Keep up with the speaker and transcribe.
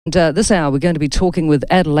And this hour we're going to be talking with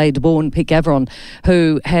Adelaide-born Pete Gawron,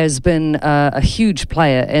 who has been a huge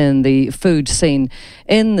player in the food scene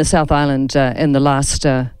in the South Island in the last,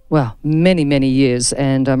 many, many years.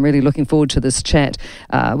 And I'm really looking forward to this chat.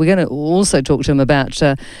 We're going to also talk to him about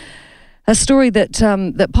a story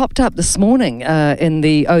that popped up this morning in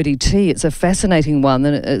the ODT. It's a fascinating one,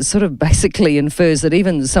 and it sort of basically infers that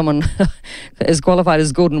even someone as qualified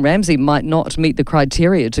as Gordon Ramsay might not meet the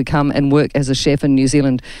criteria to come and work as a chef in New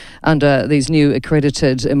Zealand under these new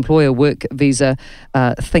accredited employer work visa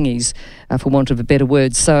thingies, for want of a better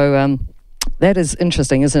word. So that is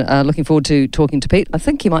interesting, isn't it? Looking forward to talking to Pete. I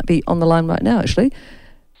think he might be on the line right now, actually.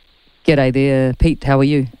 G'day there, Pete. How are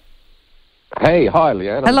you? Hey, hi,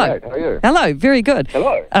 Leanne. Hello. Great. How are you? Hello, very good.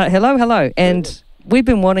 Hello. Hello. And we've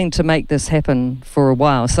been wanting to make this happen for a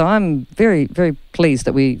while, so I'm very, very pleased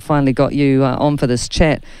that we finally got you on for this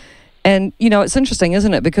chat. And, you know, it's interesting,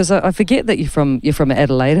 isn't it? Because I forget that you're from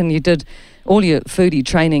Adelaide and you did all your foodie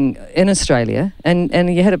training in Australia and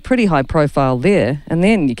you had a pretty high profile there. And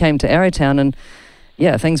then you came to Arrowtown and,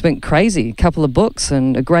 yeah, things went crazy. A couple of books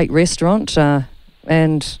and a great restaurant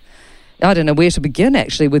and I don't know where to begin,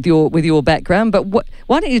 actually, with your background, but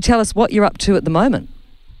why don't you tell us what you're up to at the moment?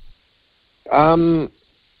 Before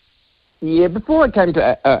I came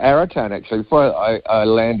to Arrowtown, actually, before I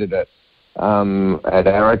landed at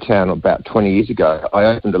Arrowtown about 20 years ago, I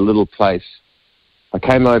opened a little place. I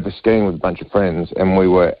came over skiing with a bunch of friends, and we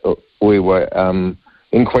were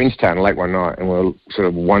in Queenstown late one night, and we were sort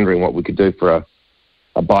of wondering what we could do for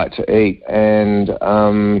a bite to eat, and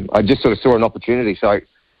I just sort of saw an opportunity, so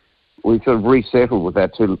we sort of resettled with our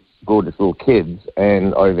two gorgeous little kids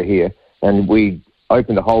and over here, and we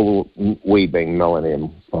opened a hole, we being Melanie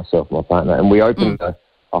and myself and my partner, and we opened a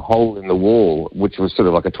hole in the wall, which was sort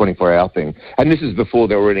of like a 24-hour thing. And this is before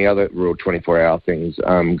there were any other real 24-hour things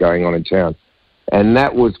going on in town. And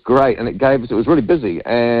that was great, and it was really busy,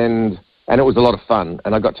 and it was a lot of fun,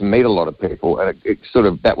 and I got to meet a lot of people, and it sort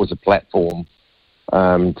of, that was a platform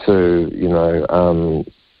to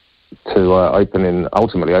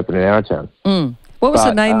ultimately open in Arrowtown. What was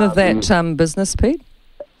the name of that business, Pete?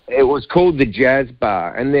 It was called the Jazz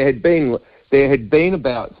Bar, and there had been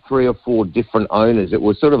about 3 or 4 different owners. It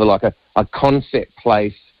was sort of like a concept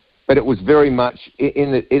place, but it was very much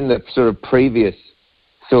in the sort of previous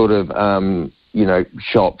sort of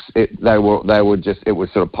shops. It was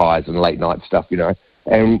sort of pies and late night stuff,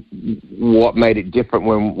 And what made it different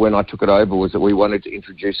when I took it over was that we wanted to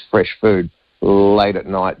introduce fresh food late at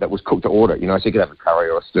night that was cooked to order, so you could have a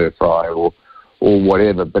curry or a stir fry or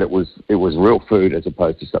whatever, but it was real food as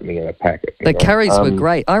opposed to something in a packet. The curries were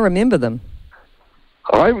great. I remember them.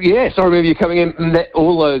 Yes, I remember you coming in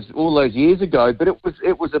all those years ago, but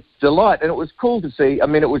it was a delight, and it was cool to see. I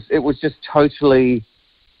mean, it was just totally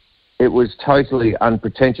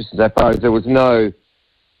unpretentious as far as there was no.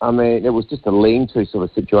 I mean, it was just a lean-to sort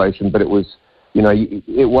of situation, but it was.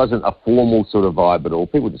 It wasn't a formal sort of vibe at all.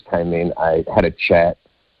 People just came in, ate, had a chat,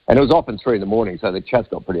 and it was often 3 a.m, so the chats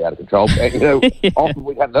got pretty out of control. And, often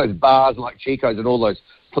we'd have those bars like Chico's and all those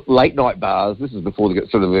late night bars. This is before the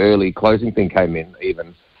sort of early closing thing came in,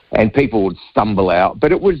 even, and people would stumble out.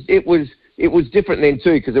 But it was different then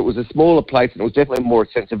too, because it was a smaller place and it was definitely more a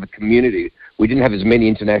sense of a community. We didn't have as many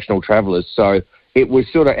international travellers, so it was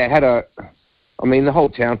sort of the whole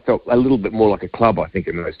town felt a little bit more like a club, I think,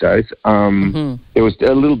 in those days. There was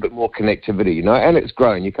a little bit more connectivity, and it's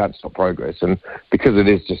grown. You can't stop progress. And because it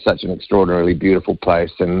is just such an extraordinarily beautiful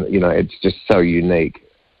place and, it's just so unique.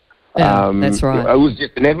 Yeah, that's right. It was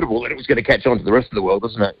just inevitable that it was going to catch on to the rest of the world,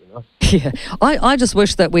 wasn't it? Yeah, I just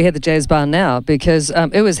wish that we had the Jazz Bar now because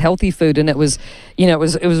it was healthy food and it was, it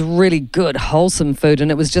was really good, wholesome food, and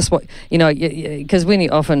it was just what, because when you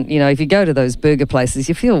often, if you go to those burger places,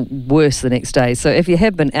 you feel worse the next day. So if you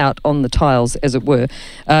have been out on the tiles, as it were,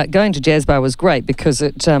 going to Jazz Bar was great because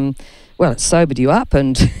it sobered you up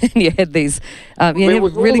and you had these, had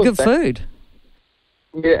really good food.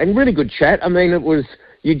 Yeah, and really good chat. I mean, it was.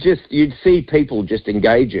 You'd see people just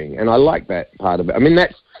engaging, and I like that part of it.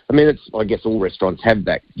 It's I guess all restaurants have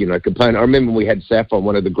that, component. I remember when we had Saffron,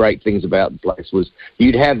 one of the great things about the place was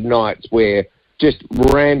you'd have nights where just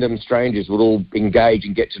random strangers would all engage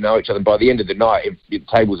and get to know each other. And by the end of the night,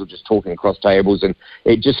 tables were just talking across tables, and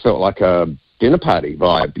it just felt like a dinner party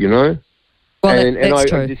vibe, Well, I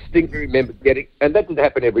true. distinctly remember and that didn't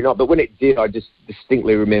happen every night, but when it did, I just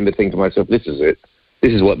distinctly remember thinking to myself, this is it.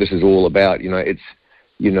 This is what this is all about. It's,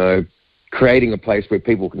 creating a place where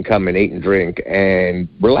people can come and eat and drink and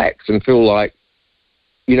relax and feel like,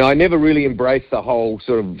 I never really embraced the whole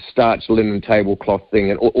sort of starched linen tablecloth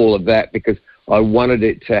thing and all of that because I wanted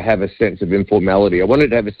it to have a sense of informality. I wanted it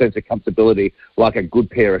to have a sense of comfortability, like a good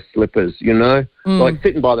pair of slippers, you know? Like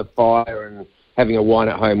sitting by the fire and having a wine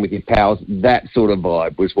at home with your pals. That sort of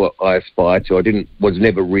vibe was what I aspired to. Was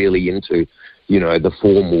never really into, you know, the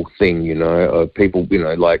formal thing, you know, of people, you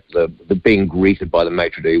know, like the being greeted by the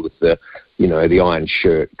maitre d' with the, you know, the iron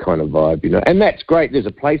shirt kind of vibe, you know. And that's great. There's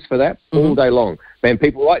a place for that all day long. Man,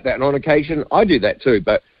 people like that. And on occasion, I do that too,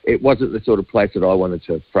 but it wasn't the sort of place that I wanted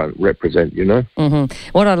to represent, you know.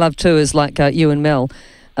 What I love too is like you and Mel,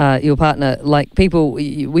 your partner, like people,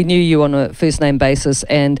 we knew you on a first name basis,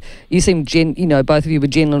 and you seemed, you know, both of you were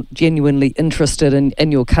genuinely interested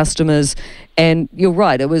in your customers. And you're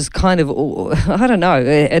right, it was kind of, I don't know,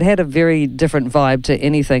 it had a very different vibe to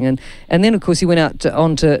anything. And then, of course, you went out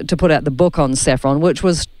on to put out the book on saffron, which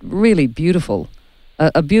was really beautiful,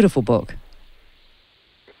 a beautiful book.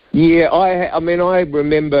 Yeah, I mean, I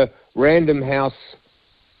remember Random House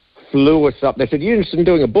flew us up. They said, "You're interested in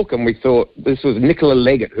doing a book?" And we thought, this was Nicola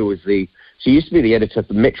Leggett, who was she used to be the editor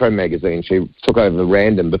for Metro magazine. She took over the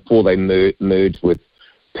Random before they merged with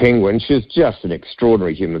Penguin. She was just an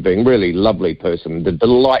extraordinary human being, really lovely person, the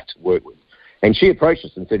delight to work with. And she approached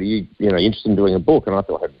us and said, "Are you know, interested in doing a book?" And I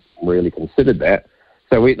thought, I hadn't really considered that.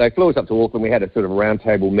 So they flew us up to Auckland. We had a sort of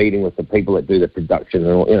roundtable meeting with the people that do the production,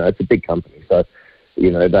 and you know, it's a big company, so. You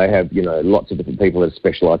know, they have, you know, lots of different people that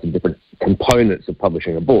specialise in different components of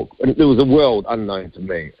publishing a book. And there was a world unknown to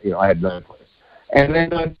me. You know, I had no place. And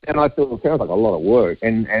then I thought, well, it sounds like a lot of work.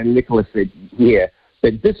 And Nicola said, yeah,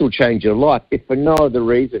 but this will change your life. If for no other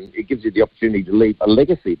reason, it gives you the opportunity to leave a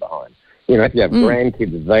legacy behind. You know, if you have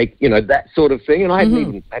grandkids, they, you know, that sort of thing. And I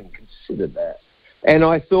hadn't considered that. And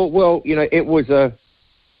I thought, well, you know, it was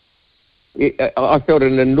I felt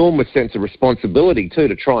an enormous sense of responsibility too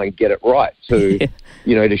to try and get it right, to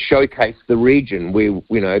you know, to showcase the region,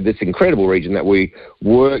 you know, this incredible region that we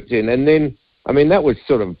worked in. And then, I mean, that was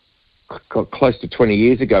sort of close to 20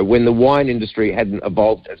 years ago, when the wine industry hadn't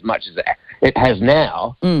evolved as much as it has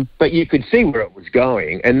now, but you could see where it was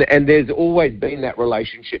going. And there's always been that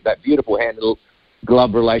relationship, that beautiful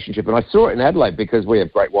hand-glove relationship. And I saw it in Adelaide because we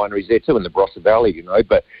have great wineries there too, in the Barossa Valley, you know.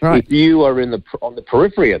 But if you are on the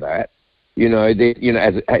periphery of that, you know,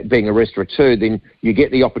 as being a restaurateur, then you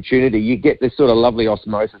get the opportunity, you get this sort of lovely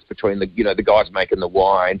osmosis between the guys making the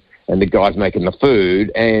wine and the guys making the food.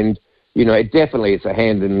 And, you know, it definitely is a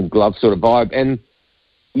hand in glove sort of vibe. And,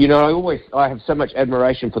 you know, I have so much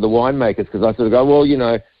admiration for the winemakers, because I sort of go, well, you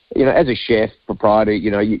know, as a chef, proprietor,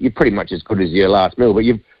 you know, you're pretty much as good as your last meal, but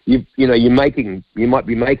you might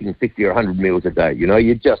be making 50 or 100 meals a day. You know,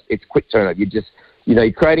 it's quick turnover. You know,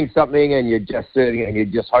 you're creating something and you're just serving it and you're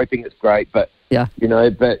just hoping it's great. But, you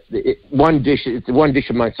know, it's one dish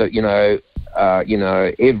amongst, you know,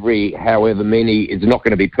 every however many is not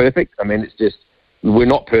going to be perfect. I mean, it's just, we're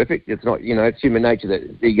not perfect. It's not, you know, it's human nature that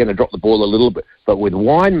you're going to drop the ball a little bit. But with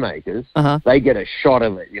winemakers, they get a shot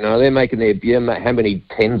of it. You know, they're making their beer, how many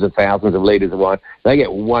tens of thousands of litres of wine. They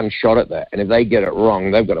get one shot at that. And if they get it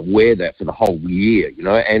wrong, they've got to wear that for the whole year, you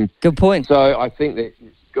know. And good point. So I think that,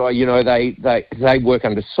 you know, they work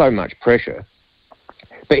under so much pressure.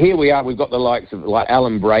 But here we are, we've got the likes of like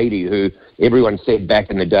Alan Brady, who everyone said back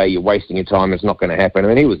in the day, you're wasting your time, it's not going to happen. I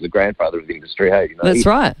mean, he was the grandfather of the industry, hey? You know, that's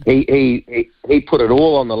right. He put it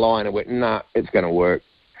all on the line and went, nah, it's going to work.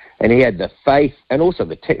 And he had the faith and also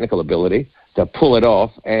the technical ability to pull it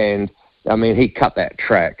off. And, I mean, he cut that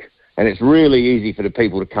track. And it's really easy for the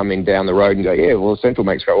people to come in down the road and go, yeah, well, Central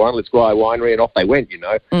makes great wine, let's go our winery, and off they went, you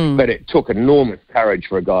know. But it took enormous courage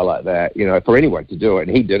for a guy like that, you know, for anyone to do it.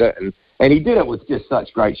 And he did it. And he did it with just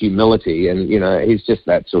such great humility. And, you know, he's just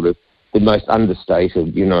that sort of the most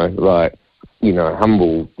understated, you know, like, you know,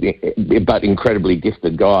 humble but incredibly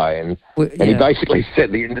gifted guy. And he basically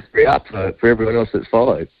set the industry up for everyone else that's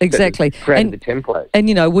followed. Exactly. Created the template. And,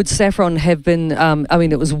 you know, would saffron have been, I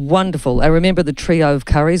mean, it was wonderful. I remember the trio of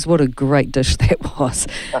curries. What a great dish that was.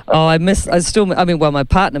 I mean, my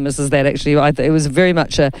partner misses that, actually. It was very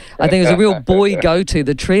much I think it was a real boy go-to,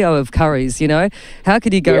 the trio of curries, you know. How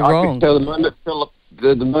could he go wrong? I could tell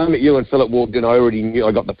the moment you and Philip walked in, I already knew.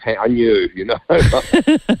 I got the pan. I knew, you know.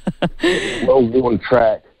 Well-worn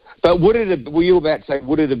track. But were you about to say,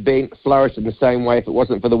 would it have been flourished in the same way if it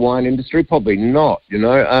wasn't for the wine industry? Probably not, you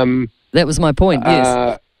know. That was my point,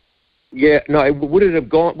 yes. Yeah, no, would it have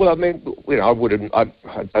gone? Well, I mean, you know, I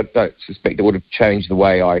don't suspect it would have changed the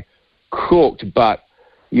way I cooked, but,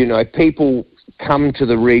 you know, people come to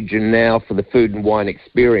the region now for the food and wine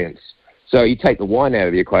experience. So you take the wine out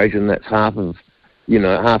of the equation, that's half of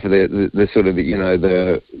the sort of, you know,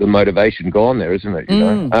 the motivation gone there, isn't it? You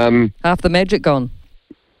know? Half the magic gone.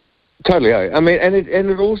 Totally. I mean, and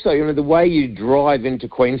it also, the way you drive into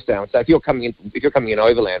Queenstown. So if you're coming in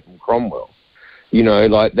overland from Cromwell,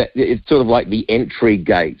 like that, it's sort of like the entry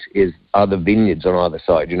gate are the vineyards on either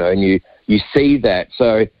side, and you see that.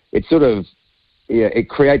 So it's sort of, it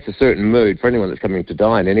creates a certain mood for anyone that's coming to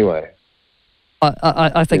dine anyway.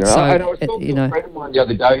 I think so. And I was talking to a friend of mine the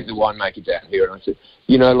other day who's a winemaker down here, and I said,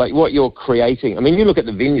 like what you're creating. I mean, you look at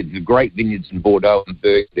the vineyards, the great vineyards in Bordeaux and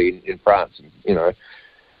Burgundy in France, and,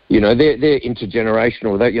 they're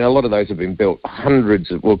intergenerational. A lot of those have been built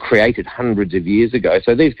created hundreds of years ago.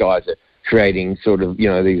 So these guys are creating sort of,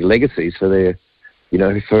 these legacies for their,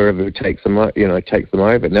 forever who takes them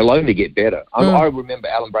over, and they'll only get better. I remember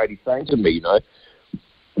Alan Brady saying to me,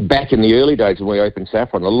 back in the early days when we opened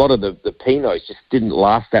Saffron, a lot of the Pinots just didn't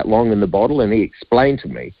last that long in the bottle, and he explained to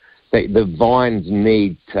me that the vines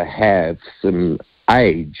need to have some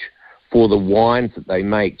age for the wines that they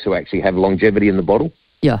make to actually have longevity in the bottle.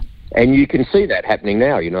 Yeah. And you can see that happening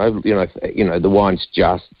now, the wines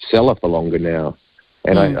just sell for longer now.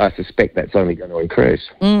 And I suspect that's only going to increase.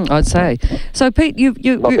 I'd say. So, Pete,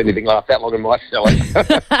 Not anything lasts that long in my cellar.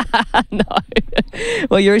 No.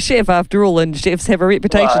 Well, you're a chef after all, and chefs have a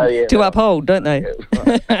reputation to uphold, don't they?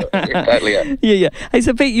 Totally. Yeah. Hey,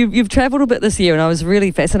 so Pete, you've travelled a bit this year, and I was really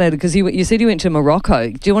fascinated because you said you went to Morocco.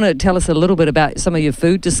 Do you want to tell us a little bit about some of your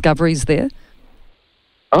food discoveries there?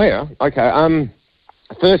 Oh yeah. Okay.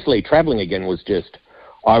 Firstly, travelling again was just,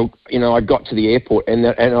 I got to the airport and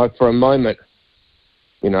I, for a moment.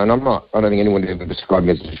 And I don't think anyone would ever describe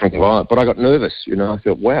me as a drinking violent, but I got nervous, I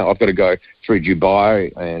thought, wow, I've got to go through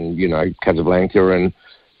Dubai and, Casablanca, and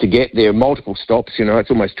to get there, multiple stops,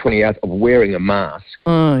 it's almost 20 hours of wearing a mask.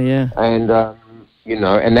 Oh, yeah. And,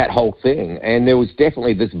 and that whole thing. And there was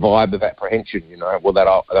definitely this vibe of apprehension, that I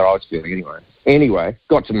was feeling anyway. Anyway,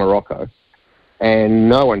 got to Morocco, and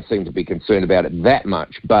no one seemed to be concerned about it that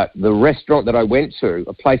much, but the restaurant that I went to,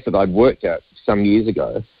 a place that I'd worked at some years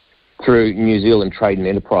ago, through New Zealand Trade and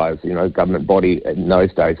Enterprise, government body in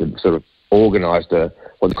those days had sort of organised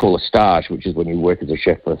what they call a stage, which is when you work as a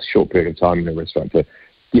chef for a short period of time in a restaurant to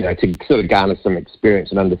sort of garner some experience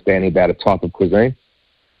and understanding about a type of cuisine.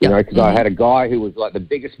 Because I had a guy who was like the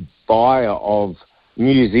biggest buyer of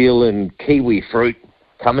New Zealand kiwi fruit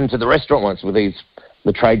coming to the restaurant once with the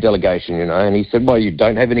trade delegation, and he said, well, you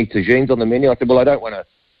don't have any tagines on the menu? I said, well, I don't want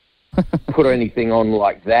to put anything on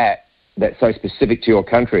like that's so specific to your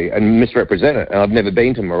country and misrepresent it. And I've never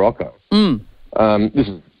been to Morocco. This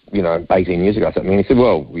is, 18 years ago or something. And he said,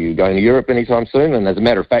 well, are you going to Europe anytime soon? And as a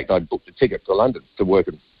matter of fact, I'd booked a ticket to London to work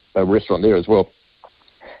at a restaurant there as well.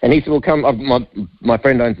 And he said, well, come, my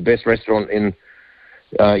friend owns the best restaurant in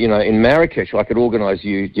Marrakesh. I could organise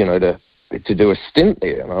you, to do a stint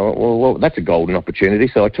there. And I went, well, that's a golden opportunity.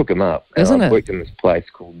 So I took him up. Isn't I it? worked in this place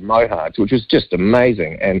called Mohad's, which was just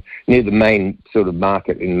amazing, and near the main sort of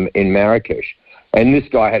market in Marrakesh. And this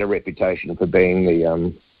guy had a reputation for being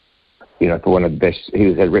for one of the best. He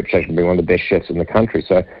had a reputation for being one of the best chefs in the country.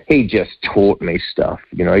 So he just taught me stuff.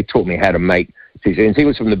 He taught me how to make tagines. He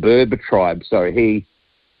was from the Berber tribe, so he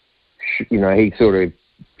sort of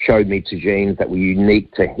showed me tagines that were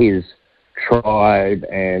unique to his tribe,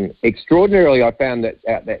 and extraordinarily I found that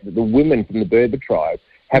the women from the Berber tribe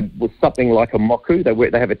was something like a moku.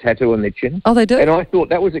 They have a tattoo on their chin. Oh, they do? And I thought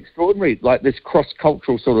that was extraordinary, like this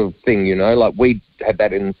cross-cultural sort of thing, like we have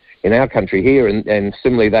that in our country here, and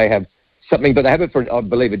similarly they have something, but they have it for, I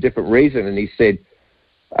believe, a different reason. And he said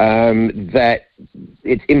that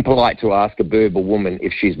it's impolite to ask a Berber woman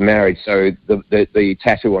if she's married, so the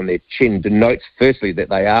tattoo on their chin denotes firstly that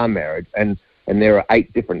they are married, and there are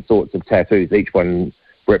 8 different sorts of tattoos. Each one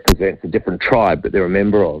represents a different tribe that they're a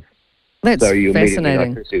member of. That's so you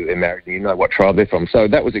fascinating. Immediately know they're married and you know what tribe they're from. So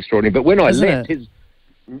that was extraordinary. But when I left,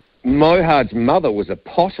 Mohad's mother was a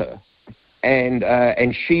potter,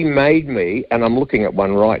 and she made me, and I'm looking at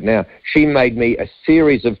one right now, she made me a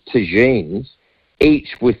series of tagines,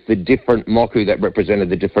 each with the different moku that represented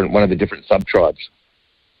one of the different sub-tribes.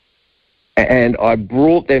 And I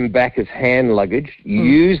brought them back as hand luggage,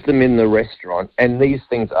 used them in the restaurant, and these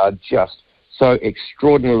things are just so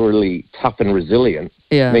extraordinarily tough and resilient.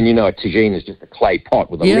 Yeah. I mean, a tagine is just a clay pot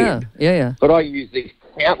with a lid. Yeah. But I use these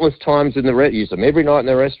countless times use them every night in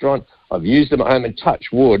the restaurant. I've used them at home and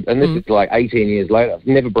touch wood, and this is like 18 years later. I've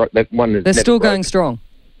never broke that one. They're still going strong.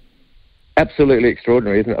 Absolutely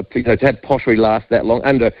extraordinary, isn't it? To have pottery last that long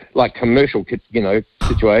under like commercial,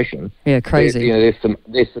 situation. Yeah, crazy. There's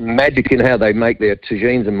some magic in how they make their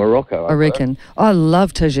tagines in Morocco. I reckon. I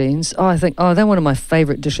love tagines. I think they're one of my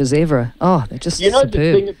favourite dishes ever. Oh, they're just superb.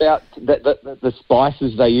 The thing about the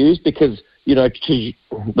spices they use, because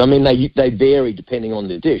they vary depending on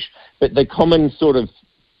the dish, but the common sort of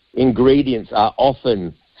ingredients are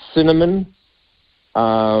often cinnamon,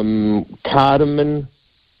 cardamom,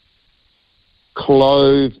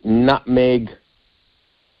 clove, nutmeg,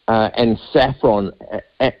 and saffron,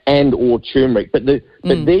 and or turmeric. But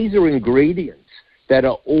these are ingredients that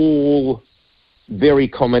are all very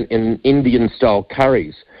common in Indian-style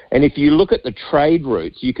curries. And if you look at the trade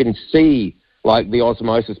routes, you can see like the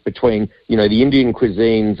osmosis between, you know, the Indian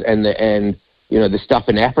cuisines and you know, the stuff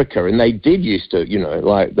in Africa. And they did used to, you know,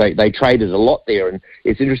 like they traded a lot there. And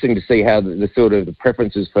it's interesting to see how the sort of the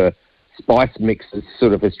preferences for spice mixes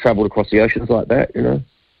sort of has travelled across the oceans like that, you know.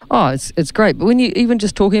 Oh, it's great. But when you even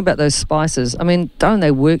just talking about those spices, I mean, don't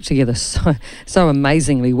they work together so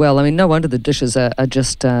amazingly well? I mean, no wonder the dishes are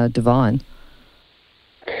just divine.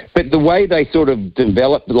 But the way they sort of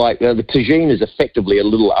develop, like the tagine is effectively a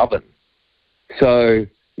little oven. So,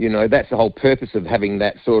 you know, that's the whole purpose of having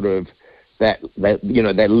that sort of, that you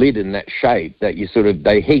know, that lid in that shape, that you sort of,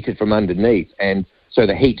 they heat it from underneath, and so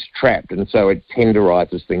the heat's trapped, and so it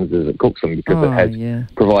tenderizes things as it cooks them, because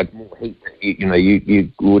provides more heat that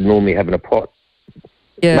you would normally have in a pot.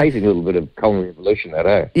 Yeah. Amazing little bit of culinary evolution, that,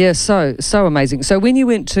 eh? Yeah, so amazing. So when you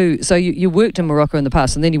went to, so you worked in Morocco in the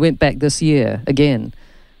past, and then you went back this year again.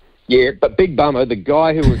 Yeah, but big bummer, the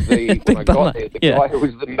guy who was the guy who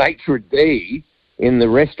was the maitre d' in the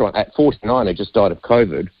restaurant at 49 had just died of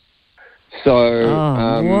COVID. So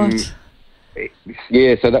what?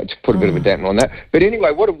 Yeah, so that put a bit of a damper on that. But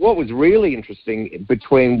anyway, what was really interesting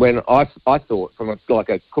between when I thought from a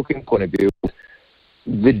cooking point of view,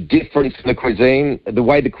 the difference in the cuisine, the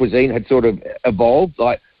way the cuisine had sort of evolved.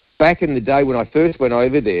 Like back in the day when I first went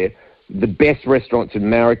over there, the best restaurants in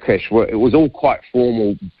Marrakesh it was all quite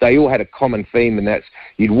formal. They all had a common theme, and that's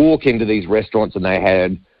you'd walk into these restaurants and they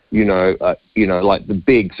had, like the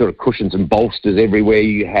big sort of cushions and bolsters everywhere.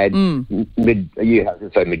 You had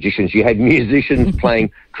magicians. You had musicians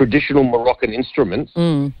playing traditional Moroccan instruments,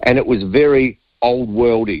 and it was very old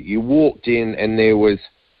worldy. You walked in and there was,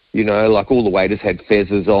 like all the waiters had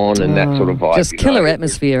fezzes on and that sort of vibe. Just killer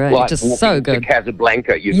atmosphere, right? Like just so good. The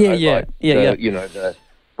Casablanca, the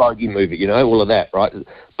bogey movie, all of that, right?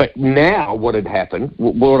 But now what had happened,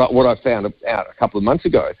 what I found out a couple of months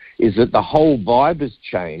ago, is that the whole vibe has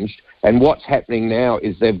changed, and what's happening now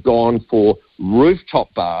is they've gone for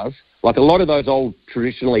rooftop bars. Like a lot of those old,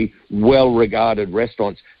 traditionally well-regarded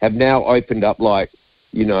restaurants have now opened up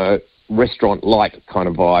restaurant-like kind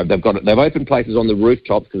of vibe. They've opened places on the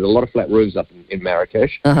rooftops, because there's a lot of flat roofs up in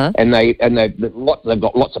Marrakesh, and they've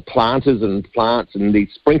got lots of planters and plants and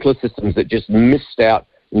these sprinkler systems that just mist out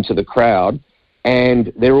into the crowd,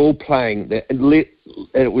 and they're all playing.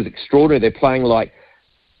 It was extraordinary. They're playing like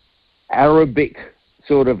Arabic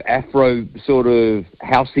sort of Afro sort of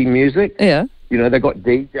housey music. Yeah. They've got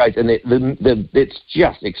DJs, and it's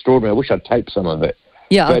just extraordinary. I wish I'd taped some of it.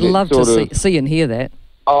 Yeah, I'd love to see and hear that.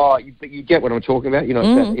 Oh, but you get what I'm talking about.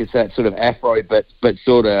 It's that sort of Afro, but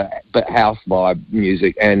house vibe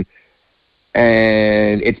music, and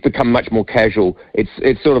it's become much more casual.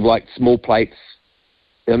 It's sort of like small plates.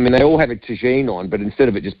 I mean, they all have a tagine on, but instead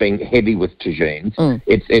of it just being heavy with tagines,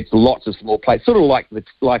 it's lots of small plates, sort of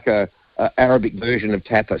like a Arabic version of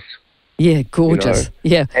tapas. Yeah, gorgeous.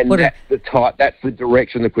 Yeah, and that's the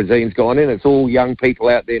direction the cuisine's gone in. It's all young people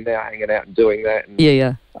out there now hanging out and doing that.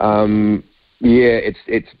 And,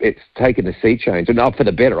 it's taken a sea change, and for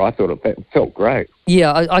the better. I thought it felt great.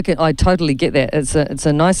 Yeah, I totally get that. It's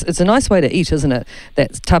a nice way to eat, isn't it?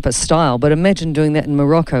 That tapas style. But imagine doing that in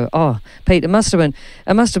Morocco. Oh, Pete, it must have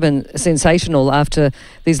been sensational after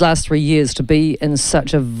these last 3 years to be in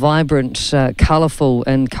such a vibrant, colourful,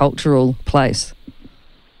 and cultural place.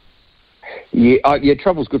 Yeah,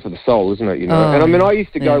 travel's good for the soul, isn't it? And I mean, I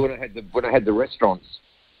used to go when I had the restaurants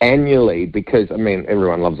annually, because I mean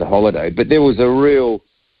everyone loves a holiday, but there was a real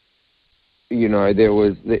there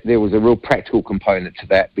was a real practical component to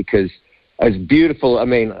that, because as beautiful, I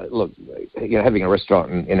mean, look, having a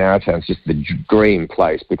restaurant in our town is just the dream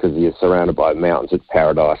place, because you're surrounded by mountains. It's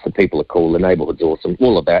paradise. The people are cool, the neighbourhood's awesome,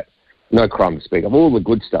 all of that. No crime to speak of, all the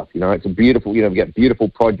good stuff. It's a beautiful, you get beautiful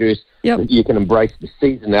produce. Yep. You can embrace the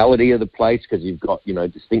seasonality of the place, because you've got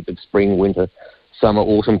distinctive spring, winter, summer,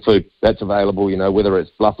 autumn food that's available, whether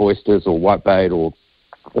it's bluff oysters or whitebait or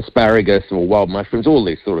asparagus or wild mushrooms, all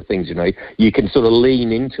these sort of things, you can sort of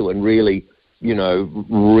lean into and really,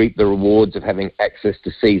 reap the rewards of having access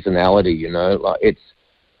to seasonality, like it's,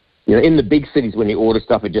 in the big cities, when you order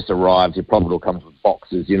stuff, it just arrives. Your providor comes with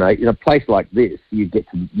boxes. In a place like this, you get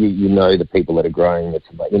to the people that are growing the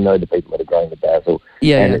tomato, the people that are growing the basil,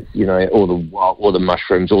 it's, all the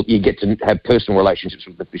mushrooms. Or you get to have personal relationships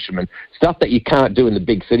with the fishermen. Stuff that you can't do in the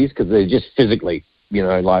big cities, because they're just physically,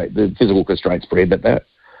 like the physical constraints prohibit that.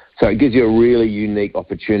 So it gives you a really unique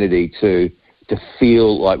opportunity to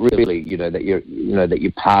feel like really, that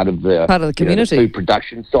you're part of the community, the food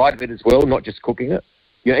production side of it as well, not just cooking it.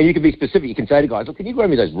 And you can be specific. You can say to guys, "Look, can you grow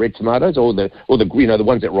me those red tomatoes or the the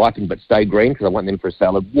ones that ripen but stay green because I want them for a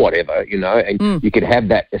salad, whatever." And you could have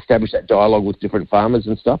that, establish that dialogue with different farmers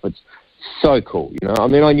and stuff. It's so cool. I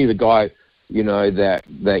mean, I knew the guy,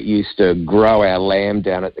 that used to grow our lamb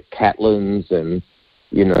down at the Catlins, and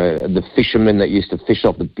the fishermen that used to fish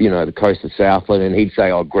off the coast of Southland, and he'd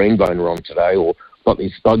say, "Oh, greenbone wrong today," or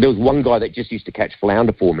there was one guy that just used to catch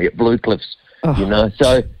flounder for me at Blue Cliffs.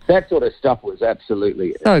 So that sort of stuff was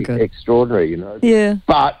absolutely extraordinary, Yeah.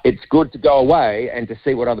 But it's good to go away and to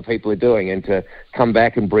see what other people are doing and to come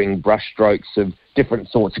back and bring brush strokes of different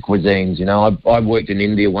sorts of cuisines. I worked in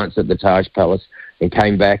India once at the Taj Palace and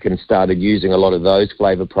came back and started using a lot of those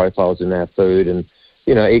flavour profiles in our food. And,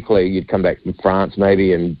 equally you'd come back from France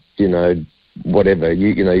maybe and, whatever.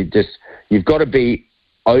 You've got to be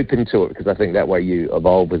open to it, because I think that way you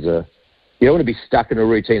evolve as a... You don't want to be stuck in a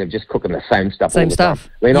routine of just cooking the same stuff all the time.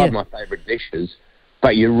 I mean, I have my favourite dishes,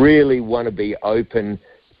 but you really want to be open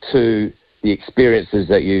to the experiences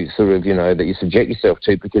that you sort of, that you subject yourself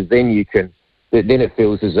to, because then then it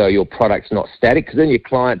feels as though your product's not static, because then your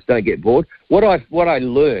clients don't get bored. What I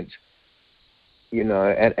learnt,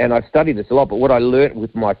 and I've studied this a lot, but what I learnt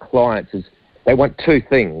with my clients is they want two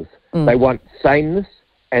things. They want sameness,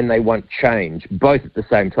 and they want change, both at the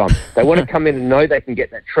same time. They want to come in and know they can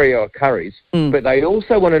get that trio of curries, but they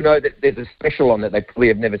also want to know that there's a special on that they probably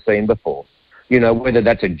have never seen before, whether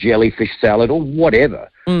that's a jellyfish salad or whatever.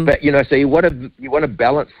 But, so you want to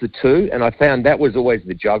balance the two, and I found that was always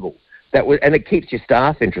the juggle. And it keeps your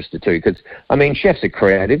staff interested too, because, I mean, chefs are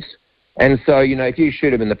creatives, and so, if you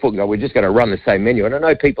shoot them in the foot and go, we're just going to run the same menu, and I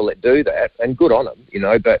know people that do that, and good on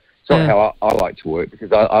them, but it's not how I like to work,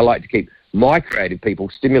 because I like to keep my creative people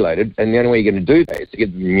stimulated, and the only way you're going to do that is to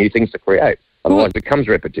give them new things to create. Otherwise, it becomes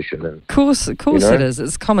repetition. And, of course it is.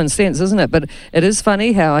 It's common sense, isn't it? But it is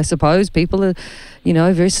funny how I suppose people are,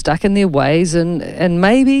 very stuck in their ways, and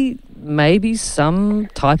maybe some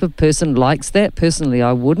type of person likes that. Personally,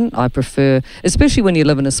 I wouldn't. I prefer, especially when you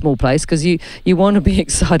live in a small place, because you want to be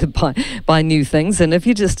excited by new things. And if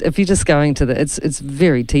you're just going to it's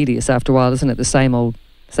very tedious after a while, isn't it? The same old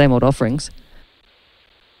offerings.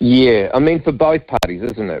 Yeah, I mean, for both parties,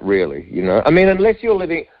 isn't it, really? I mean, unless you're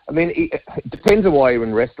living... I mean, it depends on why you're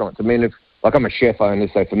in restaurants. I mean, I'm a chef owner,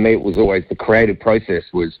 so for me it was always the creative process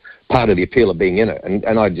was part of the appeal of being in it.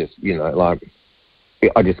 And I just,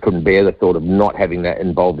 I just couldn't bear the thought of not having that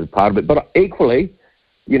involved as part of it. But equally,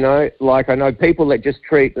 I know people that just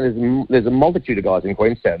treat... There's a multitude of guys in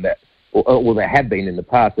Queenstown that, or there have been in the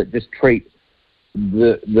past, that just treat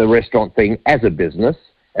the restaurant thing as a business.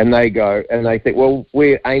 And they go and they think, well,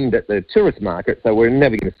 we're aimed at the tourist market, so we're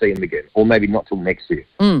never going to see them again, or maybe not till next year.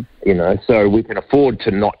 So we can afford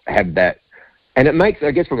to not have that. And it makes,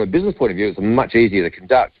 I guess, from a business point of view, it's much easier to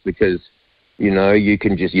conduct, because, you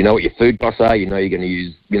can just, what your food costs are, you're going to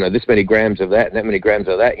use, this many grams of that and that many grams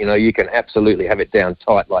of that. You can absolutely have it down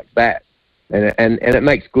tight like that. And it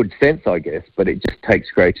makes good sense, I guess, but it just takes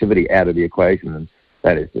creativity out of the equation. And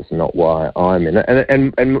that is just not why I'm in it.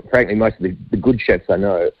 And frankly, most of the good chefs I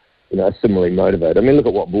know, are similarly motivated. I mean, look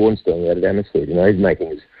at what Vaughan's doing out at Amherstfood. He's making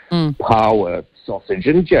his power sausage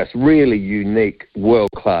and just really unique,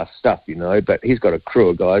 world-class stuff, But he's got a crew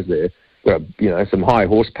of guys there. Got, some high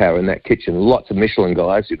horsepower in that kitchen. Lots of Michelin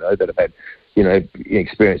guys, that have had,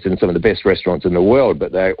 experience in some of the best restaurants in the world,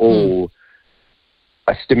 but they all...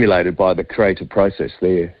 are stimulated by the creative process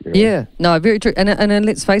there. Yeah, no, very true. And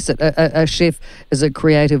let's face it, a chef is a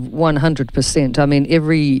creative 100%. I mean,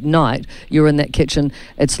 every night you're in that kitchen,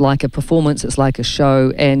 it's like a performance, it's like a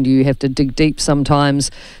show, and you have to dig deep sometimes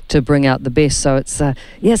to bring out the best. So it's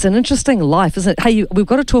it's an interesting life, isn't it? Hey, we've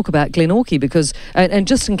got to talk about Glenorchy, because, and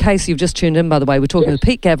just in case you've just tuned in, by the way, we're talking with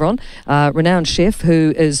Pete Gawron, renowned chef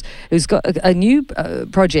who's got a new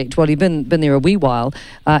project. Well, he's been there a wee while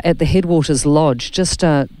at the Headwaters Lodge. Just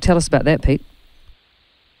tell us about that, Pete.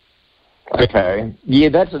 Okay. Yeah,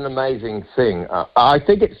 that's an amazing thing. I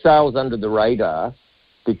think it sails under the radar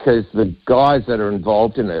because the guys that are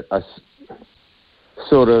involved in it are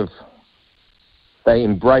sort of, they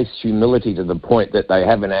embrace humility to the point that they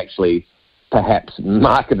haven't actually perhaps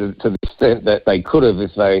marketed it to the extent that they could have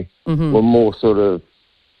if they were more sort of,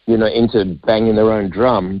 into banging their own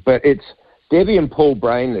drum. But it's Debbie and Paul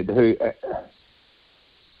Brainerd, who...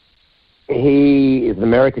 he is an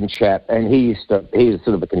American chap, and he is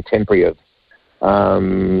sort of a contemporary of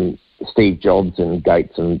Steve Jobs and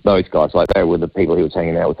Gates and those guys. Like, they were the people he was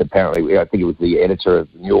hanging out with. Apparently, I think he was the editor of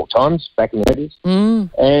the New York Times back in the 80s.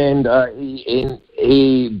 And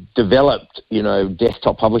he developed,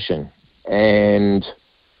 desktop publishing, and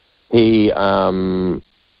he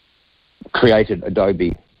created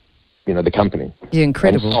Adobe, the company. Yeah,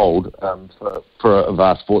 incredible. And sold for a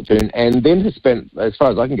vast fortune, and then has spent, as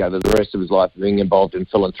far as I can gather, the rest of his life being involved in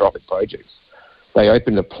philanthropic projects. They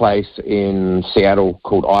opened a place in Seattle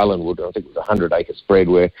called Islandwood. I think it was a 100-acre spread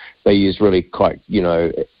where they used really quite,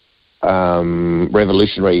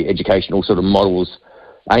 revolutionary educational sort of models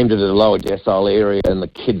aimed at a lower decile area, and the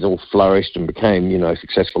kids all flourished and became,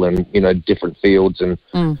 successful in, different fields. And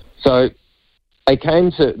so they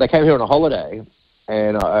came here on a holiday,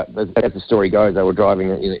 and as the story goes, they were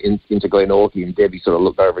driving into Glenorchy, and Debbie sort of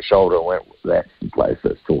looked over her shoulder and went, "That's the place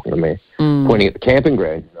that's talking to me," pointing at the camping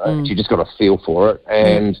ground. She just got a feel for it,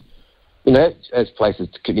 and as places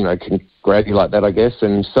can grab you like that, I guess.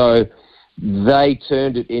 And so they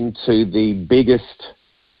turned it into the biggest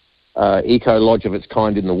eco lodge of its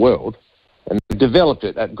kind in the world, and developed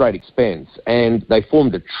it at great expense. And they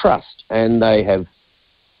formed a trust, and they have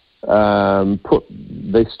put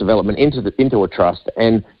this development into a trust,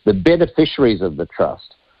 and the beneficiaries of the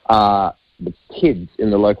trust are the kids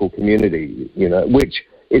in the local community, which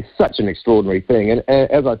is such an extraordinary thing. And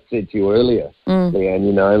as I said to you earlier,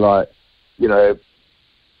 Leanne,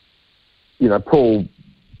 Paul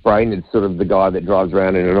Brainerd's sort of the guy that drives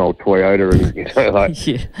around in an old Toyota, and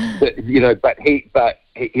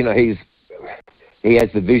he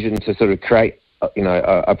has the vision to sort of create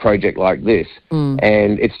a project like this,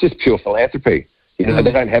 and it's just pure philanthropy. They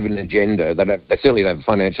don't have an agenda. They certainly don't have a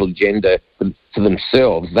financial agenda for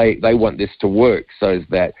themselves. They want this to work so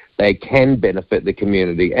that they can benefit the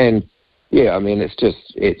community. And it's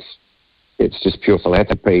just pure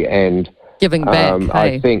philanthropy and giving back.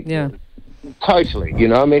 I think totally.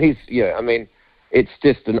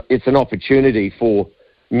 It's an opportunity for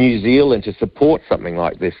New Zealand to support something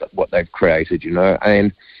like this, what they've created.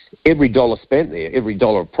 And every dollar spent there, every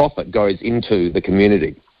dollar of profit goes into the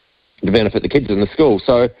community to benefit the kids in the school.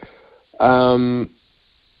 So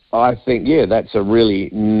I think, that's a really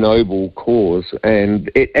noble cause. And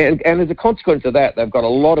as a consequence of that, they've got a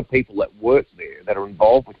lot of people that work there that are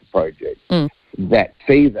involved with the project that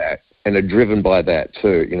see that and are driven by that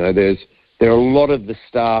too. There are a lot of the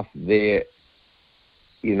staff there,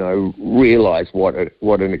 realise what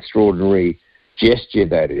an extraordinary gesture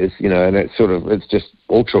that is, and it's just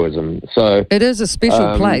altruism. So it is a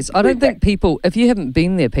special place. I don't think people, if you haven't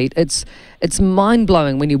been there, Pete, it's mind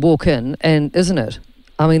blowing when you walk in, and isn't it?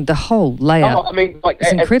 I mean, the whole layout.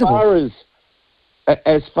 It's incredible.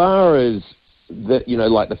 As far as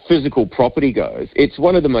the physical property goes, it's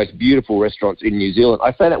one of the most beautiful restaurants in New Zealand.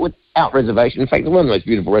 I say that without reservation. In fact, it's one of the most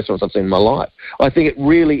beautiful restaurants I've seen in my life. I think it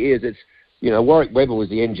really is. It's Warwick Webber was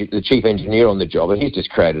the chief engineer on the job, and he's just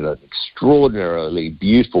created an extraordinarily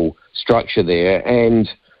beautiful structure there. And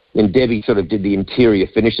Debbie sort of did the interior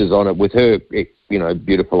finishes on it with her,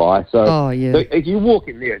 beautiful eye. So if you walk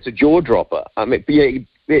in there, it's a jaw dropper. I mean,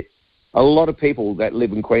 a lot of people that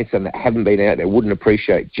live in Queensland that haven't been out there wouldn't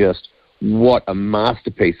appreciate just what a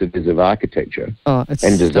masterpiece it is of architecture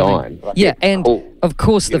and design. Of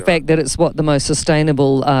course the fact that it's the most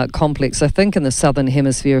sustainable complex, I think, in the Southern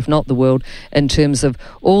Hemisphere, if not the world, in terms of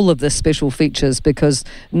all of the special features, because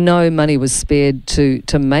no money was spared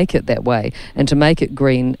to make it that way and to make it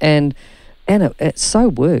green, and it so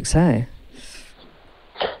works, hey?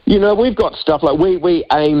 We've got stuff like we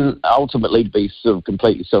aim ultimately to be sort of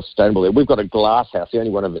completely self-sustainable there. We've got a glass house, the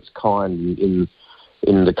only one of its kind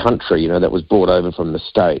in the country, that was brought over from the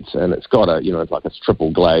States, and it's got it's like a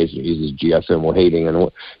triple glaze. It uses geothermal heating,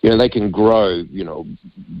 and they can grow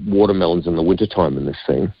watermelons in the wintertime in this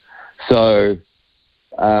thing. So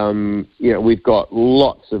we've got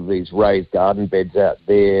lots of these raised garden beds out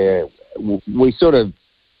there. We sort of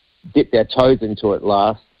dipped our toes into it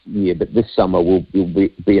last year, but this summer we'll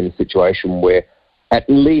be in a situation where at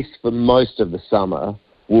least for most of the summer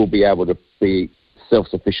we'll be able to be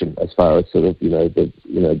self-sufficient as far as sort of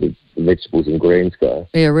the vegetables and greens go.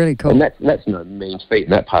 Yeah, really cool. And that's no mean feat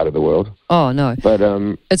in that part of the world. Oh no, but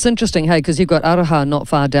it's interesting, hey, because you've got Araha not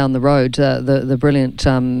far down the road, the brilliant,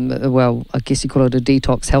 I guess you call it a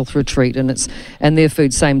detox health retreat, and their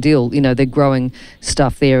food, same deal. They're growing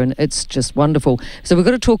stuff there, and it's just wonderful. So we've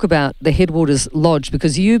got to talk about the Headwaters Lodge,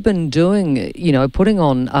 because you've been doing, putting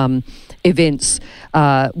on events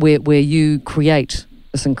where you create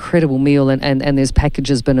this incredible meal, and there's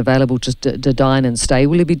packages been available to dine and stay.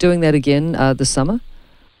 Will you be doing that again this summer?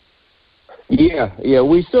 Yeah.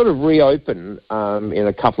 We sort of reopen in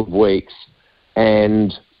a couple of weeks,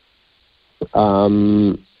 and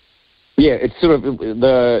it's sort of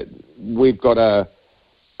we've got our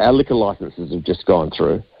liquor licenses have just gone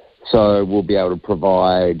through, So we'll be able to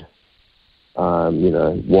provide,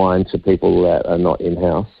 wine to people that are not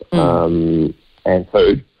in-house, and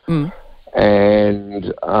food.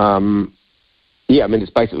 And,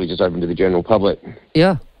 it's basically just open to the general public.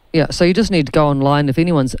 Yeah. Yeah, so you just need to go online if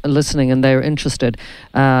anyone's listening and they're interested,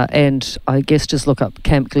 and I guess just look up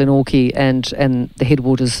Camp Glenorchy and the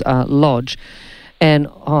Headwaters Lodge. And,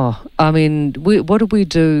 what did we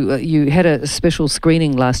do? You had a special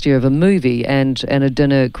screening last year of a movie and a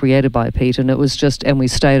dinner created by Pete, and it was and we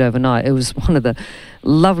stayed overnight. It was one of the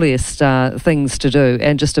loveliest things to do,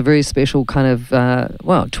 and just a very special kind of,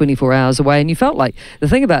 24 hours away. And you felt like, the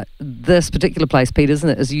thing about this particular place, Pete, isn't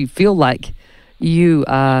it, is you feel like you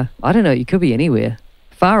are, I don't know, you could be anywhere,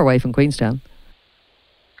 far away from Queenstown.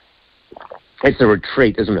 It's a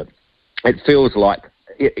retreat, isn't it? It feels like,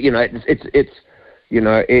 it's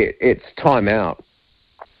time out,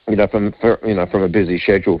 from a busy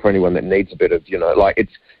schedule for anyone that needs a bit of, as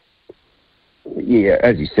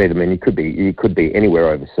you said, you could be anywhere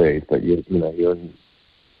overseas, but you're in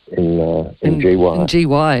GY. In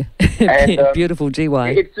GY, and, beautiful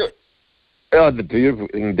GY. The beautiful,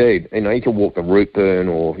 indeed. You can walk the route burn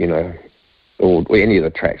or any of the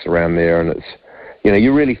tracks around there, and it's,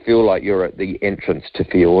 you really feel like you're at the entrance to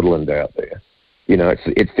Fiordland out there.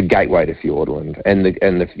 It's the gateway to Fiordland, and the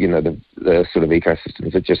sort of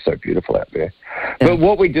ecosystems are just so beautiful out there. Yeah. But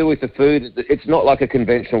what we do with the food, it's not like a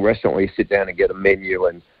conventional restaurant where you sit down and get a menu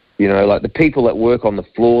and, like the people that work on the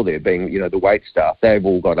floor there, being, the wait staff, they've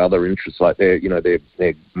all got other interests, like they're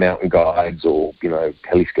mountain guides or,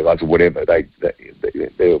 heli guides or whatever. They're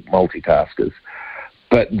multitaskers.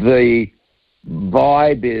 But the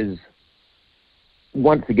vibe is,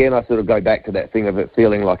 once again, I sort of go back to that thing of it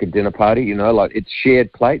feeling like a dinner party, like it's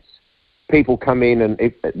shared plates. People come in and,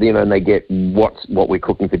 and they get what we're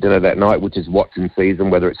cooking for dinner that night, which is what's in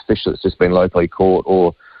season, whether it's fish that's just been locally caught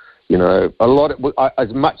or, a lot of,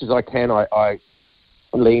 as much as I can, I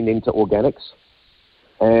lean into organics,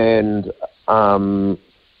 and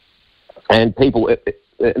people,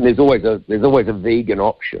 and there's always a vegan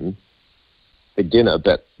option for dinner,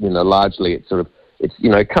 but largely it's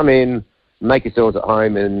come in, make yourselves at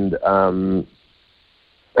home,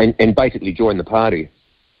 and basically join the party.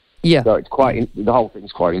 Yeah. So it's the whole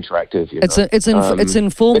thing's quite interactive. It's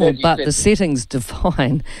informal, but the setting's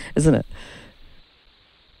divine, isn't it?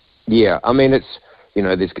 Yeah, it's,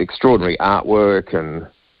 there's extraordinary artwork, and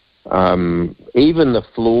even the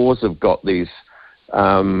floors have got these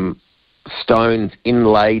stones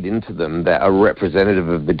inlaid into them that are representative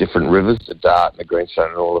of the different rivers, the Dart and the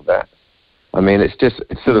Greenstone and all of that.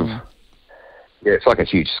 It's sort of, it's like a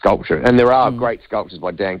huge sculpture. And there are great sculptures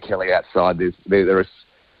by Dan Kelly outside. There are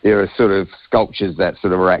sort of sculptures that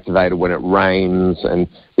sort of are activated when it rains, and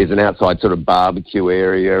there's an outside sort of barbecue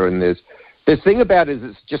area, and the thing about it is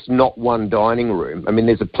it's just not one dining room.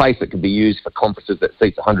 There's a place that can be used for conferences that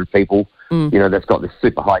seats 100 people, that's got this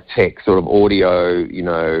super high-tech sort of audio,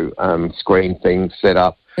 screen thing set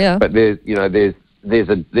up. Yeah. But there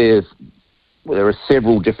are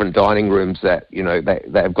several different dining rooms that,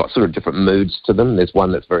 that have got sort of different moods to them. There's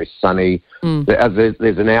one that's very sunny.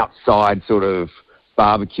 There's an outside sort of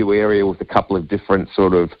barbecue area with a couple of different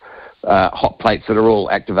sort of hot plates that are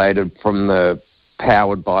all activated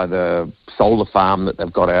powered by the solar farm that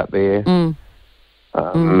they've got out there.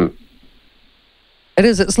 It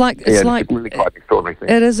is. It's really quite an extraordinary thing.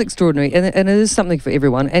 It is extraordinary, and it is something for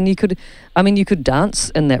everyone. And you could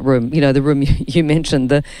dance in that room. The room you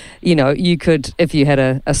mentioned. You could, if you had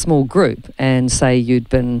a small group, and say you'd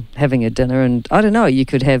been having a dinner, and I don't know, you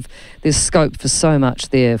could have. There's scope for so much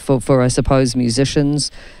there for I suppose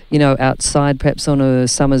musicians. Outside perhaps on a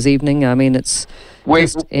summer's evening. It's. We're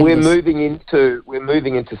moving into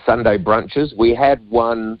Sunday brunches. We had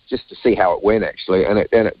one just to see how it went, actually, and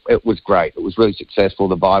it was great. It was really successful.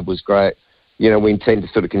 The vibe was great. We intend to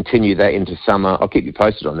sort of continue that into summer. I'll keep you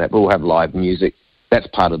posted on that, but we'll have live music. That's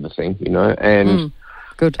part of the thing, and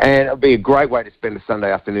good. And it'll be a great way to spend a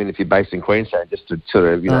Sunday afternoon if you're based in Queensland, just to sort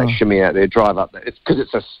of shimmy out there, drive up there. Because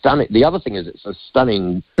it's a stunning. The other thing is it's a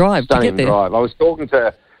stunning drive. I was talking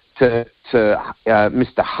to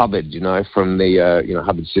Mr. Hubbard, from the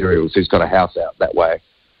Hubbard Cereals, who's got a house out that way,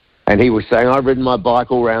 and he was saying, I've ridden my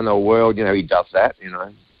bike all around the world. He does that.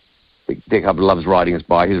 Dick Hubbard loves riding his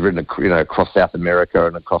bike. He's ridden across South America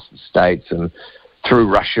and across the States and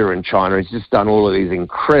through Russia and China. He's just done all of these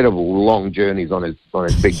incredible long journeys on his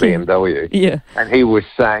big BMW. Yeah. And he was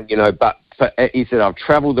saying, he said, I've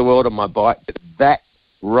travelled the world on my bike, but that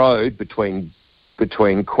road between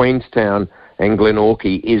Queenstown and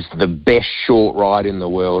Glenorchy is the best short ride in the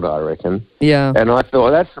world, I reckon. Yeah. And I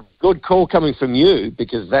thought, that's a good call coming from you,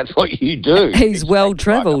 because that's what you do. He's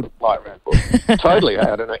well-travelled. Totally.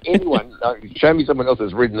 I don't know anyone. No, show me someone else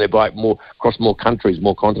that's ridden their bike across more countries,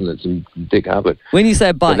 more continents than Dick Hubbard. When you say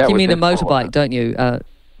a bike, you mean a motorbike, don't you?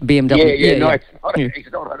 BMW. Yeah.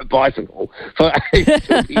 He's not on a bicycle. So he's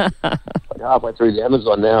halfway through the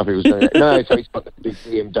Amazon now if he was doing that. No, so he's got the big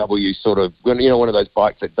BMW sort of, one of those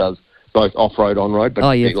bikes that does both off-road, on-road, but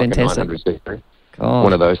like fantastic. a 900cc.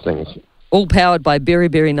 One of those things. All powered by Berry,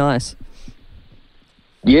 Berry Nice.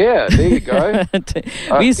 Yeah, there you go.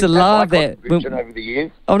 We used to love that. Over the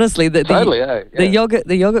years. Honestly, the yogurt,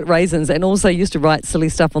 the yogurt raisins, and also used to write silly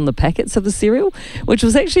stuff on the packets of the cereal, which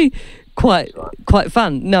was actually quite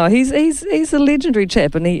fun. No, he's a legendary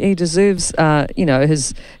chap, and he deserves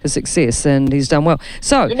his success, and he's done well.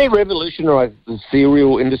 So didn't he revolutionise the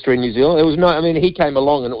cereal industry in New Zealand? It was he came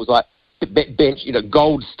along and it was like bench,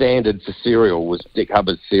 gold standard for cereal was Dick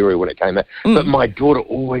Hubbard's cereal when it came out. But my daughter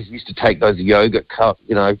always used to take those yogurt covered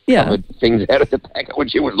things out of the packet when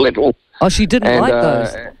she was little. Oh, she didn't like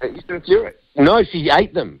those? It used to infuriate. No, she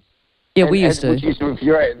ate them. Yeah, we used to. Which used to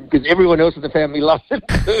infuriate because everyone else in the family loved it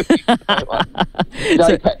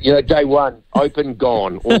too. Day one, open,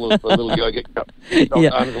 gone. All of the little yogurt cups.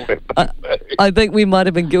 I think we might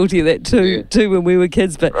have been guilty of that too when we were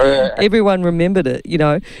kids, but everyone remembered it,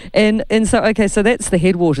 And so, okay, so that's the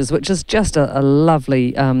Headwaters, which is just a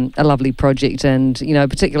lovely project, and,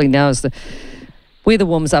 particularly now as the weather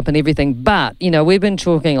warms up and everything. But, we've been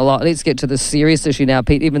talking a lot. Let's get to the serious issue now,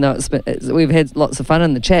 Pete, even though we've had lots of fun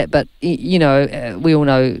in the chat. But, we all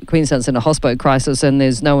know Queensland's in a hospo crisis and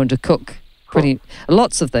there's no one to cook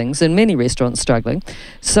lots of things, and many restaurants struggling.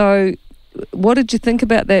 So what did you think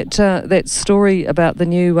about that story about the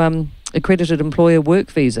new accredited employer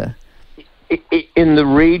work visa? In the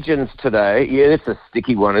regions today, that's a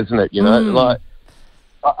sticky one, isn't it?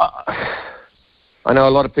 I know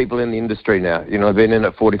a lot of people in the industry now. I've been in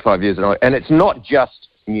it 45 years, and it's not just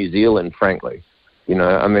New Zealand, frankly.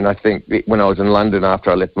 I think when I was in London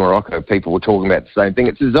after I left Morocco, people were talking about the same thing.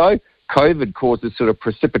 It's as though COVID caused this sort of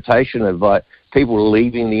precipitation of people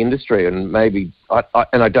leaving the industry, and maybe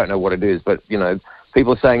I don't know what it is, but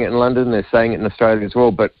people are saying it in London, they're saying it in Australia as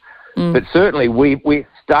well. But certainly we're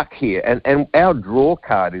stuck here, and our draw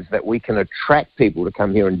card is that we can attract people to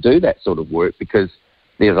come here and do that sort of work because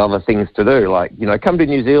there's other things to do, like, come to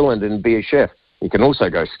New Zealand and be a chef. You can also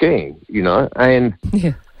go skiing,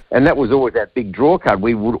 and that was always that big draw card.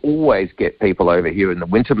 We would always get people over here in the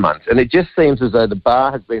winter months, and it just seems as though the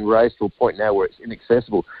bar has been raised to a point now where it's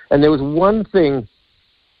inaccessible. And there was one thing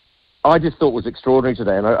I just thought was extraordinary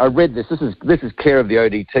today, and I read this. This is care of the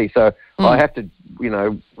ODT, so I have to,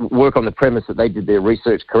 work on the premise that they did their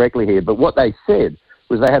research correctly here. But what they said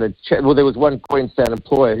was they had there was one Queenstown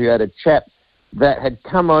employer who had a chap that had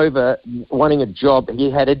come over wanting a job. He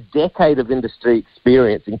had a decade of industry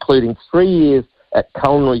experience, including 3 years at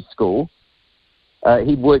culinary school.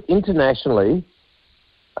 He'd worked internationally.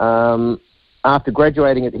 After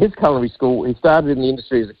graduating at his culinary school, he started in the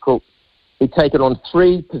industry as a cook. He'd taken on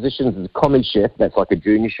 3 positions as a commis chef, that's like a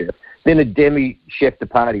junior chef, then a demi chef de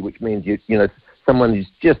partie, which means someone who's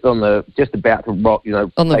just about to rock,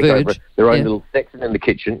 on the take verge. over their own little section in the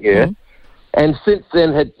kitchen, And since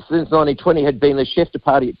then, since 1920, had been a chef de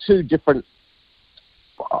partie at 2 different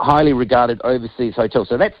highly regarded overseas hotels.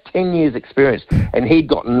 So that's 10 years experience, and he'd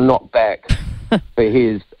gotten knocked back for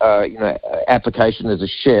his application as a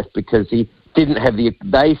chef because he didn't have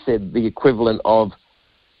they said the equivalent of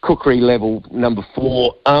cookery level number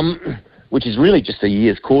 4, which is really just a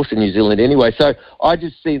year's course in New Zealand anyway. So I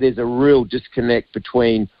just see there's a real disconnect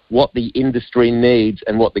between what the industry needs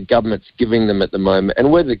and what the government's giving them at the moment,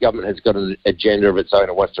 and whether the government has got an agenda of its own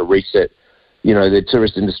and wants to reset, the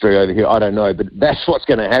tourist industry over here, I don't know. But that's what's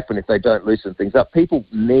going to happen if they don't loosen things up. People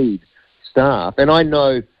need staff, and I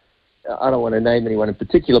know, I don't want to name anyone in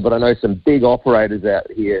particular, but I know some big operators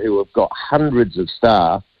out here who have got hundreds of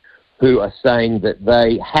staff who are saying that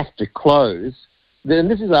they have to close. Then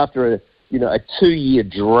this is after a 2-year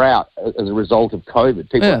drought as a result of COVID.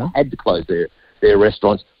 People have had to close their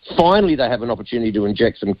restaurants. Finally, they have an opportunity to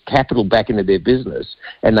inject some capital back into their business,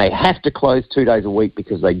 and they have to close 2 days a week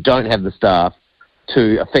because they don't have the staff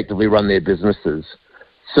to effectively run their businesses.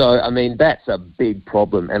 So, that's a big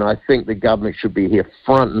problem, and I think the government should be here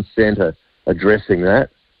front and centre addressing that.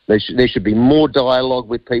 There should be more dialogue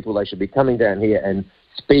with people. They should be coming down here and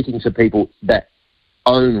speaking to people that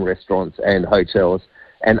own restaurants and hotels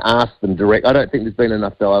and ask them direct. I don't think there's been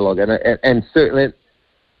enough dialogue, and certainly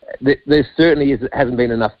there certainly hasn't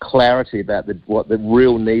been enough clarity about what the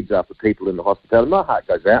real needs are for people in the hospitality. My heart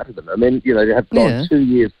goes out to them. I mean, they have gone 2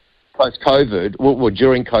 years post-COVID, well,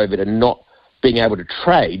 during COVID, and not being able to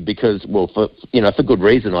trade because, for good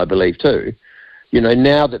reason, I believe too.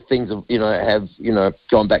 Now that things have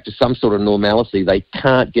gone back to some sort of normalcy, they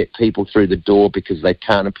can't get people through the door because they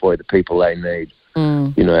can't employ the people they need.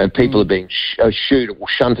 And people are being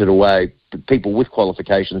shunted away, people with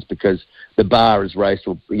qualifications, because the bar is raised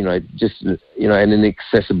to, at an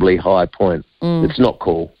excessively high point. It's not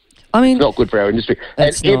cool. I mean, it's not good for our industry.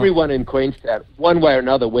 And everyone in Queenstown, one way or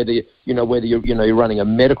another, whether you're running a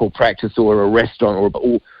medical practice or a restaurant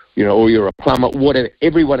or you're a plumber, whatever,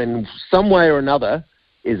 everyone in some way or another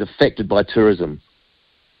is affected by tourism.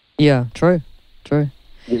 Yeah, true. Because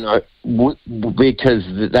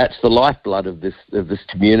that's the lifeblood of this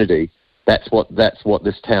community. That's what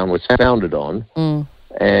this town was founded on.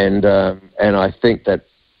 And I think that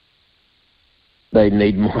they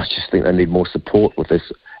need more. I just think they need more support with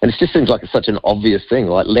this. And it just seems like it's such an obvious thing.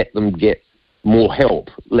 Like, let them get more help.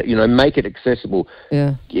 Make it accessible.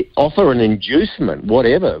 Yeah. Offer an inducement,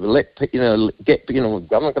 whatever. Government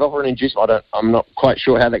could offer an inducement. I'm not quite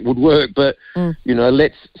sure how that would work, but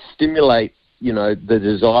let's stimulate the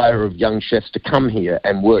desire of young chefs to come here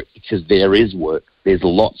and work, because there is work. There's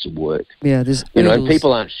lots of work. Yeah, there's and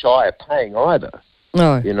people aren't shy of paying either.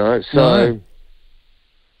 No. So. No.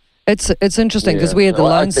 It's interesting because we had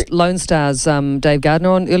the Lone Stars Dave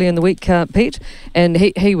Gardner on earlier in the week, Pete, and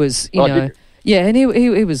he was and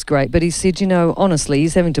he was great, but he said honestly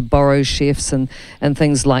he's having to borrow chefs and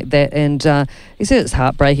things like that, and he said it's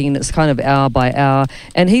heartbreaking and it's kind of hour by hour,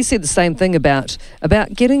 and he said the same thing about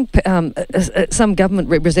getting some government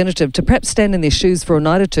representative to perhaps stand in their shoes for a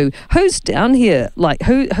night or two. Who's down here? Like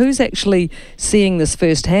who's actually seeing this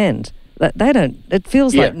firsthand? They don't. It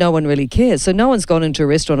feels like no one really cares. So no one's gone into a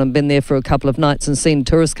restaurant and been there for a couple of nights and seen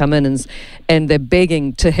tourists come in and they're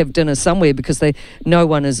begging to have dinner somewhere because no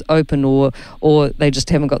one is open or they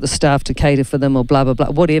just haven't got the staff to cater for them or blah blah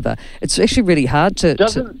blah, whatever. It's actually really hard to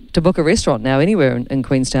book a restaurant now anywhere in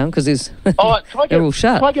Queenstown because they're all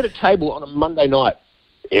shut. Try get a table on a Monday night.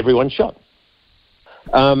 Everyone's shut.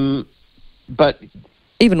 But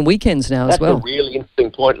even weekends now as well. That's a really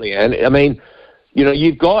interesting point, Leanne. I mean,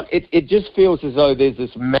 you've got it just feels as though there's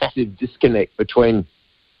this massive disconnect between,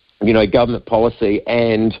 government policy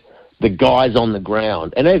and the guys on the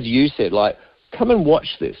ground. And as you said, come and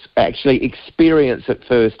watch this, actually experience it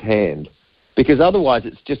firsthand, because otherwise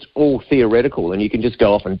it's just all theoretical and you can just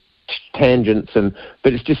go off on tangents.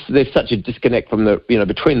 But it's just, there's such a disconnect from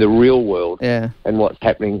between the real world and what's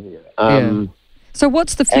happening here. So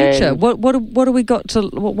what's the future? What do we got to?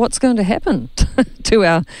 What's going to happen to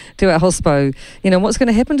our hospo? What's going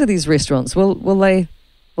to happen to these restaurants? Will they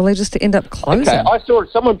just end up closing? Okay, I saw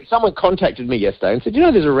someone contacted me yesterday and said,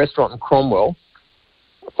 there's a restaurant in Cromwell,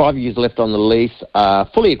 5 years left on the lease,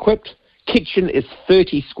 fully equipped. Kitchen is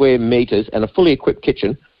 30 square metres and a fully equipped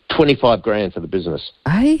kitchen, $25,000 for the business.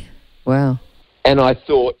 Hey, wow! And I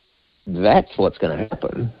thought, that's what's going to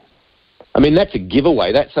happen. I mean, that's a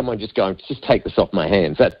giveaway. That's someone just going, just take this off my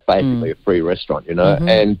hands. That's basically a free restaurant, Mm-hmm.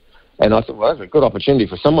 And I thought, well, that's a good opportunity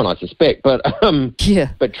for someone, I suspect. But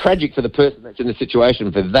but tragic for the person that's in the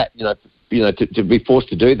situation for that, to be forced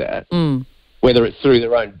to do that, whether it's through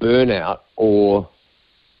their own burnout or,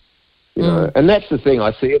 and that's the thing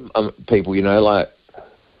I see people,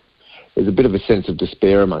 there's a bit of a sense of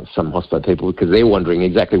despair amongst some hospital people because they're wondering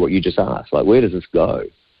exactly what you just asked, where does this go?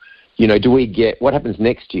 Do we get, what happens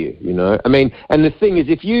next year, I mean, and the thing is,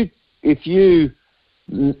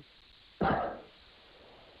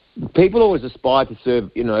 people always aspire to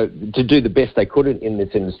serve, to do the best they could in this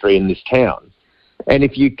industry, in this town. And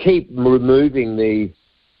if you keep removing the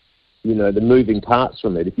moving parts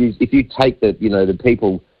from it, if you take the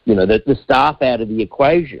people, the staff out of the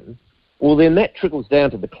equation, well, then that trickles down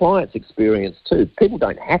to the client's experience too. People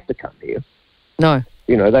don't have to come here. No.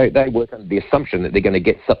 They work under the assumption that they're going to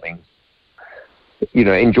get something,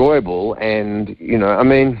 enjoyable. And, I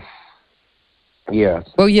mean,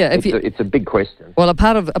 Well, it's a big question. Well, a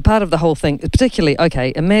part of the whole thing, particularly,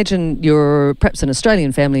 imagine you're perhaps an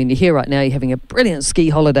Australian family and you're here right now, you're having a brilliant ski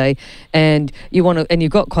holiday and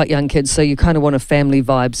you've got quite young kids, so you kind of want a family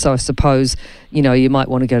vibe. So I suppose, you might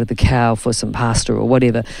want to go to the Cow for some pasta or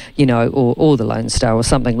whatever, or the Lone Star or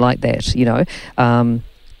something like that,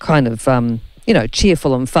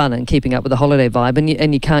 cheerful and fun and keeping up with the holiday vibe,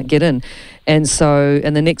 and you can't get in. And so,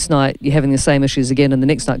 and the next night you're having the same issues again, and the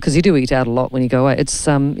next night, because you do eat out a lot when you go away. It's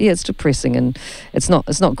it's depressing, and it's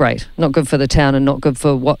not great, not good for the town, and not good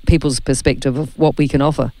for what people's perspective of what we can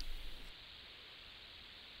offer.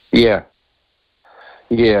 Yeah,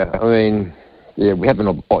 Yeah, I mean, yeah, we have an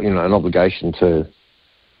obligation to,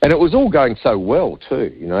 and it was all going so well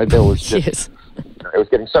too. There was just, Yes. it was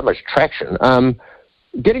getting so much traction.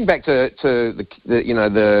 Getting back to the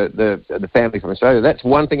family from Australia, that's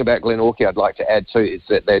one thing about Glenorchy I'd like to add too, is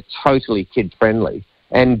that they're totally kid friendly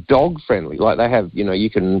and dog friendly. Like they have, you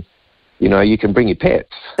can bring your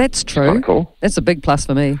pets. That's true. Kind of cool. That's a big plus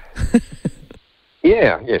for me.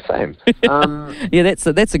 Yeah, same. Yeah,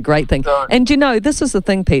 that's a great thing. And this is the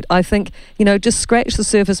thing, Pete. I think, just scratch the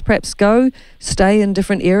surface, perhaps stay in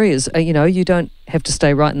different areas. You don't have to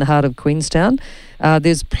stay right in the heart of Queenstown.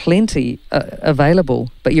 There's plenty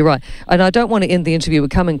available, but you're right. And I don't want to end the interview. We're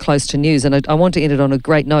coming close to news, and I want to end it on a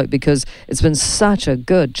great note because it's been such a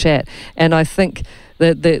good chat. And I think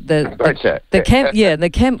the camp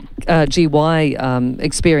GY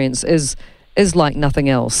experience is like nothing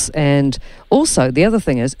else. And also the other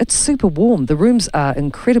thing is it's super warm. The rooms are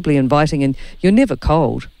incredibly inviting, and you're never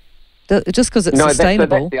cold. Just because it's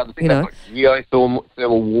sustainable. That's the other thing. Geothermal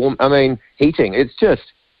warm. I mean, heating. It's just.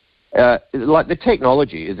 Like the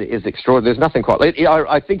technology is extraordinary. There's nothing quite.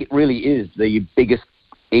 I think it really is the biggest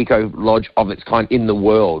eco lodge of its kind in the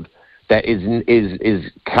world that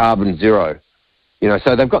is carbon zero.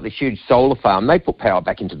 So they've got this huge solar farm. They put power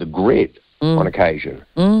back into the grid on occasion.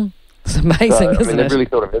 It's amazing, isn't it? Really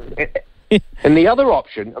sort of. And the other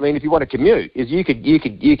option, I mean, if you want to commute, is you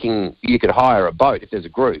could hire a boat if there's a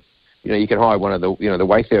group. You can hire one of the the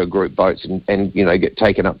Wayfarer group boats and get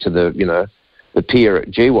taken up to the pier at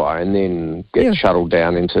GY and then get shuttled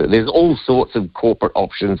down into. There's all sorts of corporate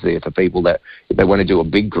options there for people that if they want to do a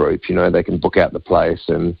big group, they can book out the place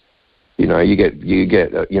and you get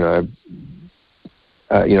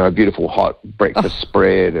a beautiful hot breakfast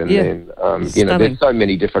spread and then there's so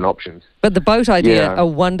many different options. But the boat idea, a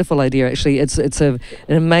wonderful idea actually. It's an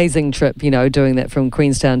amazing trip, doing that from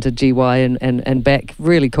Queenstown to GY and back.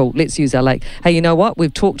 Really cool. Let's use our lake. Hey, you know what?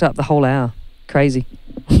 We've talked up the whole hour. Crazy.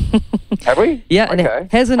 Have we? Yeah, okay.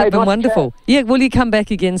 And hasn't it been wonderful? Yeah, will you come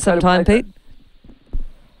back again sometime, Pete?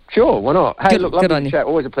 Sure, why not? Hey, good, look, lovely good to chat.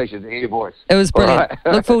 Always a pleasure to hear your voice. It was brilliant.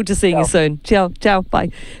 Right. Look forward to seeing you soon. Ciao,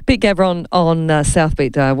 bye. Pete Gawron on South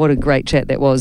Beat. What a great chat that was.